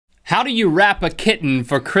How do you wrap a kitten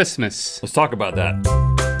for Christmas? Let's talk about that.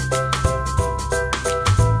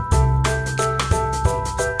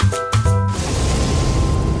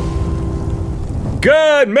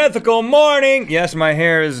 Good mythical morning. Yes, my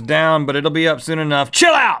hair is down, but it'll be up soon enough.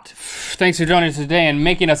 Chill out. Thanks for joining us today and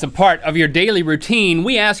making us a part of your daily routine.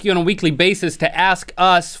 We ask you on a weekly basis to ask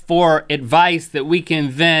us for advice that we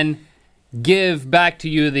can then give back to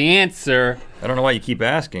you the answer. I don't know why you keep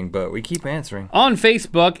asking, but we keep answering. On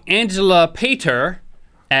Facebook, Angela Pater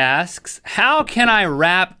asks, how can I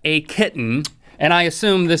wrap a kitten? And I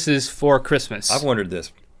assume this is for Christmas. I've wondered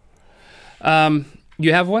this.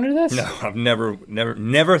 You have wondered this? No, I've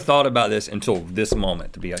never thought about this until this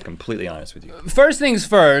moment, to be completely honest with you. First things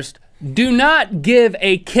first, do not give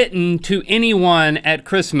a kitten to anyone at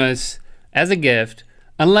Christmas as a gift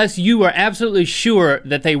unless you are absolutely sure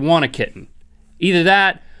that they want a kitten. Either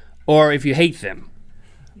that or if you hate them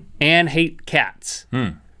and hate cats,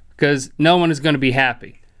 because no one is gonna be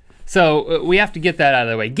happy. So we have to get that out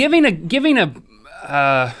of the way. Giving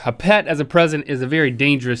a pet as a present is a very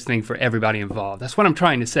dangerous thing for everybody involved. That's what I'm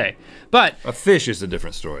trying to say. But a fish is a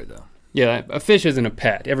different story though. Yeah, a fish isn't a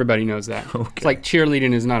pet. Everybody knows that. Okay. It's like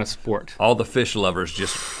cheerleading is not a sport. All the fish lovers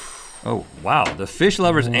just, oh wow, the fish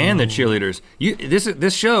lovers and the cheerleaders.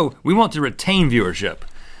 This show, we want to retain viewership.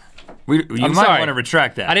 You might want to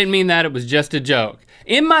retract that. I didn't mean that, it was just a joke.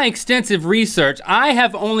 In my extensive research, I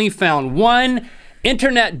have only found one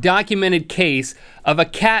internet documented case of a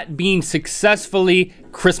cat being successfully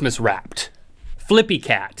Christmas wrapped. Flippy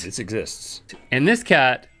cat. This exists. And this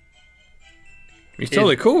cat he's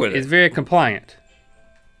totally cool with it. Is very compliant.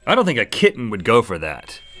 I don't think a kitten would go for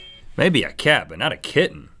that. Maybe a cat, but not a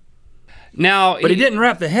kitten. Now, but he didn't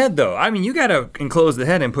wrap the head though. I mean, you gotta enclose the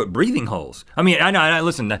head and put breathing holes. I mean, I know,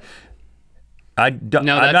 listen, that's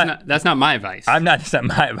not my advice. That's not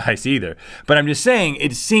my advice either. But I'm just saying,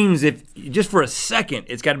 it seems if, just for a second,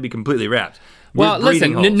 it's gotta be completely wrapped. Well,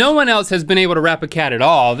 listen, no one else has been able to wrap a cat at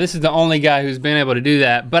all. This is the only guy who's been able to do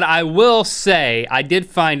that. But I will say, I did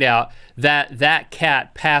find out that that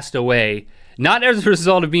cat passed away, not as a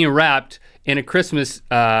result of being wrapped in a Christmas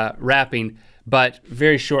wrapping, but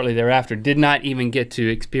very shortly thereafter. Did not even get to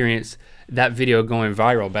experience that video going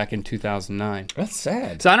viral back in 2009. That's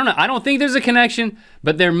sad. So I don't know, I don't think there's a connection,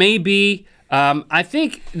 but there may be. I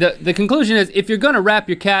think the conclusion is if you're gonna wrap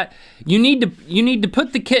your cat, you need to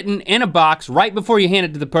put the kitten in a box right before you hand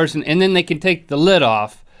it to the person, and then they can take the lid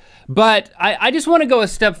off. But I just wanna go a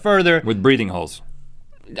step further. With breathing holes.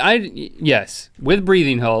 Yes, with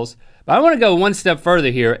breathing holes. But I wanna go one step further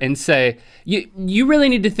here and say, you really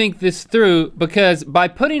need to think this through, because by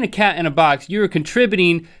putting a cat in a box, you're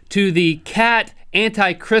contributing to the cat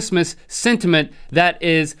anti-Christmas sentiment that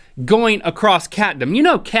is going across catdom. You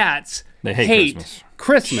know cats they hate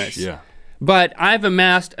Christmas. Yeah. But I've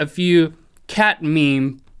amassed a few cat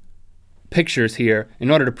meme pictures here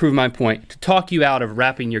in order to prove my point, to talk you out of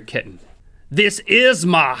wrapping your kitten. This is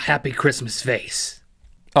my happy Christmas face.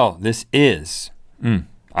 Oh, this is.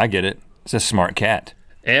 I get it. It's a smart cat.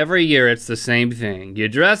 Every year it's the same thing. You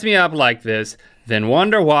dress me up like this, then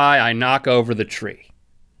wonder why I knock over the tree.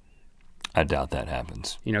 I doubt that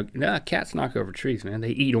happens. You know, no, cats knock over trees, man.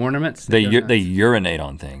 They eat ornaments. They urinate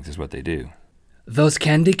on things is what they do. Those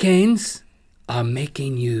candy canes are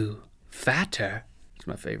making you fatter. It's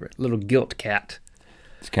my favorite. Little guilt cat.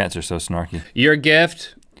 These cats are so snarky. Your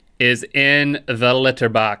gift is in the litter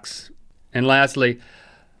box. And lastly,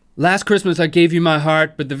 last Christmas I gave you my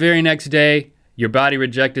heart, but the very next day, your body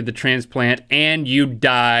rejected the transplant and you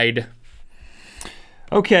died.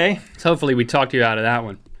 Okay. So hopefully we talked you out of that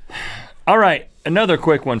one. All right, another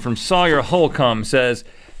quick one from Sawyer Holcomb says,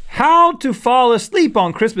 how to fall asleep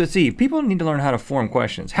on Christmas Eve? People need to learn how to form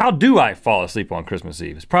questions. How do I fall asleep on Christmas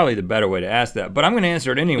Eve? It's probably the better way to ask that, but I'm gonna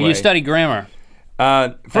answer it anyway. Well, you study grammar.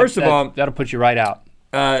 First of all, that'll put you right out.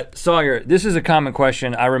 Sawyer, this is a common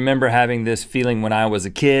question. I remember having this feeling when I was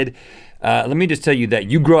a kid. Let me just tell you that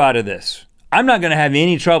you grow out of this. I'm not gonna have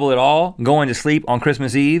any trouble at all going to sleep on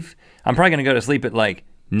Christmas Eve. I'm probably gonna go to sleep at like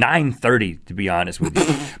 9:30, to be honest with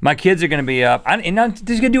you. My kids are gonna be up, and I'm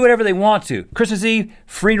just gonna do whatever they want to. Christmas Eve,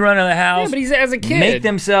 free to run in the house. Yeah, but he's as a kid. Make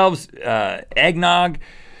themselves eggnog.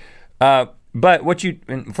 But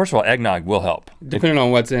first of all, eggnog will help. Depending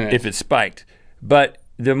on what's in it. If it's spiked. But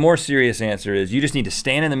the more serious answer is you just need to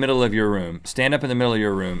stand in the middle of your room, stand up in the middle of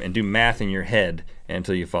your room and do math in your head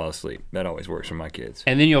until you fall asleep. That always works for my kids.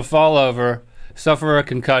 And then you'll fall over, suffer a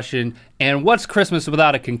concussion, and what's Christmas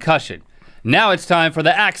without a concussion? Now it's time for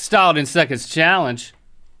the Act Styled in Seconds Challenge.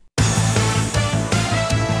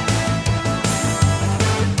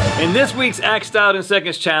 In this week's Act Styled in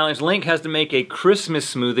Seconds challenge, Link has to make a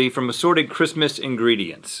Christmas smoothie from assorted Christmas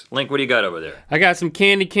ingredients. Link, what do you got over there? I got some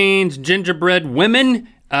candy canes, gingerbread women,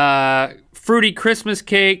 fruity Christmas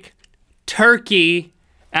cake, turkey,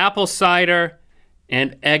 apple cider,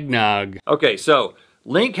 and eggnog. Okay, so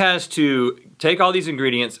Link has to take all these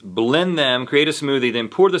ingredients, blend them, create a smoothie, then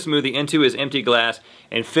pour the smoothie into his empty glass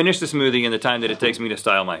and finish the smoothie in the time that it takes me to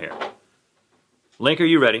style my hair. Link, are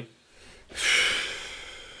you ready?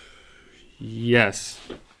 Yes.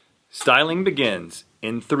 Styling begins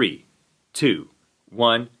in 3, 2,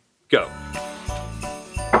 1, go.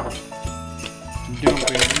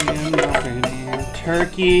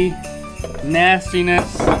 Turkey,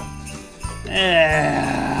 nastiness.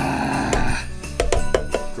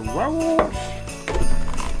 Gross.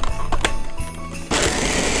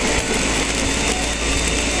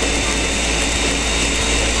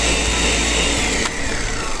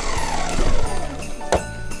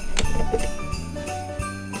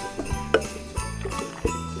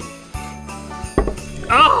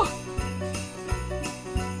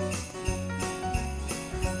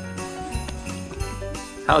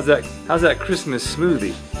 How's that Christmas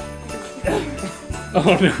smoothie?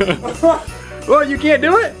 Oh no. Well, you can't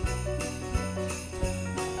do it?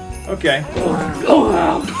 Okay.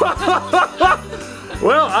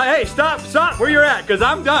 Well, hey, stop where you're at, because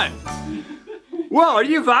I'm done. Whoa, are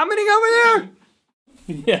you vomiting over there?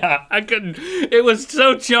 Yeah, I couldn't. It was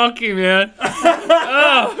so chunky, man.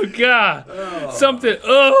 Oh, God. Oh. Something,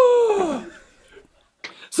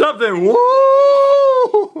 Something,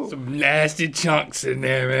 woo! Some nasty chunks in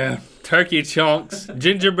there, man. Turkey chunks.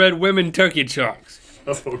 Gingerbread women turkey chunks.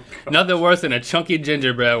 Oh, God. Nothing worse than a chunky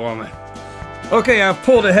gingerbread woman. Okay, I've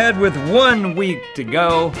pulled ahead with 1 week to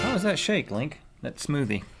go. How does that shake, Link? That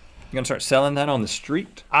smoothie. You gonna start selling that on the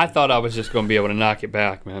street? I thought I was just gonna be able to knock it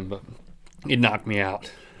back, man, but it knocked me out.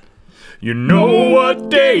 You know what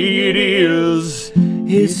day it is?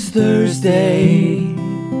 It's Thursday.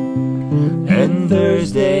 And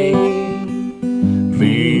Thursday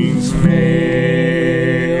means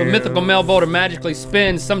mail. Mythical mail boulder magically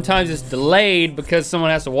spins. Sometimes it's delayed because someone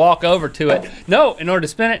has to walk over to it. No, in order to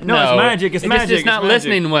spin it, no. It's magic, it's magic. It's just not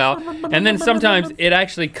listening well. And then sometimes it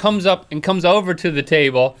actually comes up and comes over to the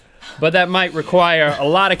table, but that might require a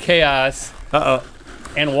lot of chaos. Uh-oh.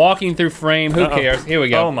 And walking through frame, who cares? Here we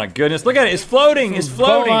go. Oh my goodness, look at it, it's floating, it's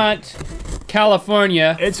floating. Beaumont,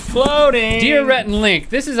 California. It's floating. Dear Rhett and Link,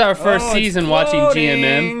 this is our first season watching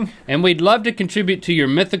GMM, and we'd love to contribute to your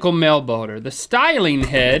mythical mail boulder. The styling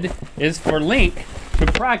head is for Link to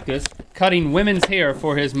practice cutting women's hair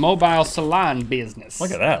for his mobile salon business.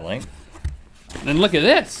 Look at that, Link. And look at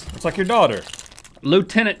this. It's like your daughter.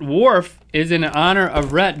 Lieutenant Worf is in honor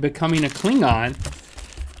of Rhett becoming a Klingon.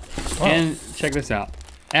 Oh. And check this out.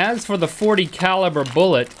 As for the .40 caliber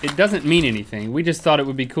bullet, it doesn't mean anything. We just thought it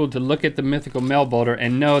would be cool to look at the mythical mail boulder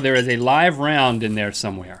and know there is a live round in there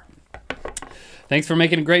somewhere. Thanks for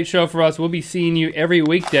making a great show for us. We'll be seeing you every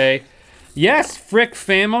weekday. Yes, Frick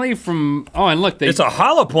family from, oh, and look. It's a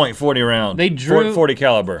hollow point .40 round. They drew. .40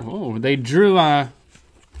 caliber. Oh, they drew us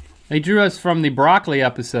from the broccoli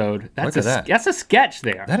episode. Look at that. That's a sketch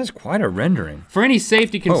there. That is quite a rendering. For any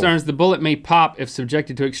safety concerns, the bullet may pop if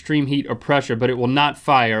subjected to extreme heat or pressure, but it will not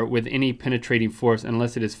fire with any penetrating force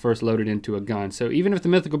unless it is first loaded into a gun. So even if the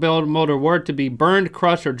mythical mail boulder were to be burned,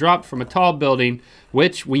 crushed, or dropped from a tall building,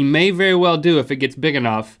 which we may very well do if it gets big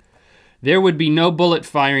enough, there would be no bullet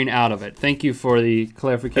firing out of it. Thank you for the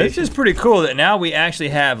clarification. It's just pretty cool that now we actually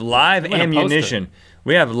have live ammunition.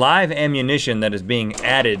 We have live ammunition that is being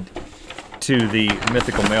added to the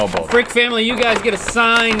mythical mail boulder. Frick family, you guys get a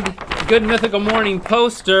signed Good Mythical Morning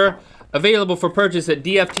poster available for purchase at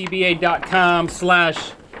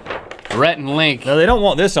dftba.com/RhettandLink. No, they don't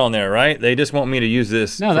want this on there, right? They just want me to use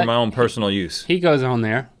this for my own personal use. He goes on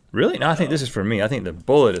there. Really? No, I think this is for me. I think the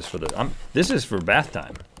bullet is for this is for bath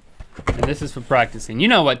time. And this is for practicing. You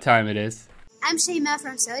know what time it is. I'm Shaima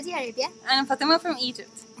from Saudi Arabia. And I'm Fatima from Egypt.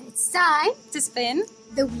 And it's time to spin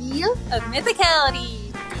the wheel of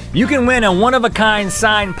mythicality. You can win a one-of-a-kind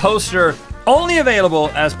signed poster, only available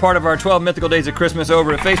as part of our 12 Mythical Days of Christmas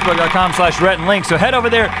over at facebook.com/RhettandLink. So head over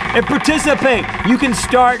there and participate. You can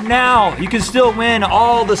start now. You can still win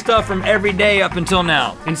all the stuff from every day up until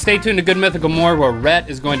now. And stay tuned to Good Mythical More, where Rhett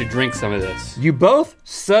is going to drink some of this. You both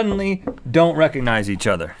suddenly don't recognize each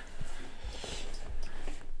other.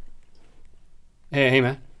 Hey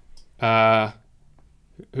man.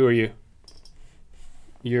 Who are you?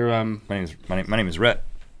 You're My name is Rhett.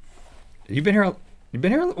 You've been here a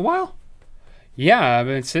while? Yeah, I've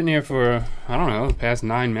been sitting here for, I don't know, the past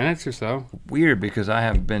 9 minutes or so. Weird, because I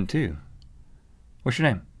have been too. What's your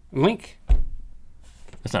name? Link.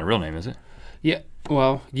 That's not a real name, is it? Yeah,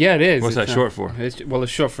 well, yeah, it is. What's that short for? It's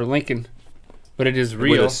short for Lincoln, but it is With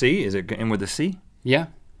real. a C? Is it in with a C? Yeah.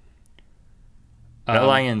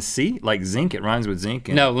 L-I-N-C? Like zinc, it rhymes with zinc.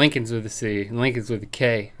 And No, Lincoln's with a C. Lincoln's with a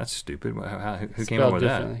K. That's stupid. Who came Spelled up with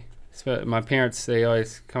differently. My parents, they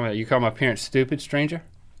always comment, you call my parents stupid, stranger?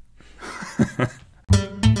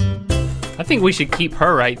 I think we should keep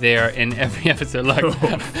her right there in every episode. Look,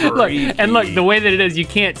 look, and look, the way that it is, you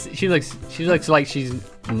can't. She looks like she's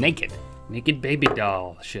naked baby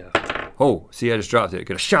doll show. Oh, see, I just dropped it. It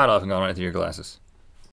could have shot off and gone right through your glasses.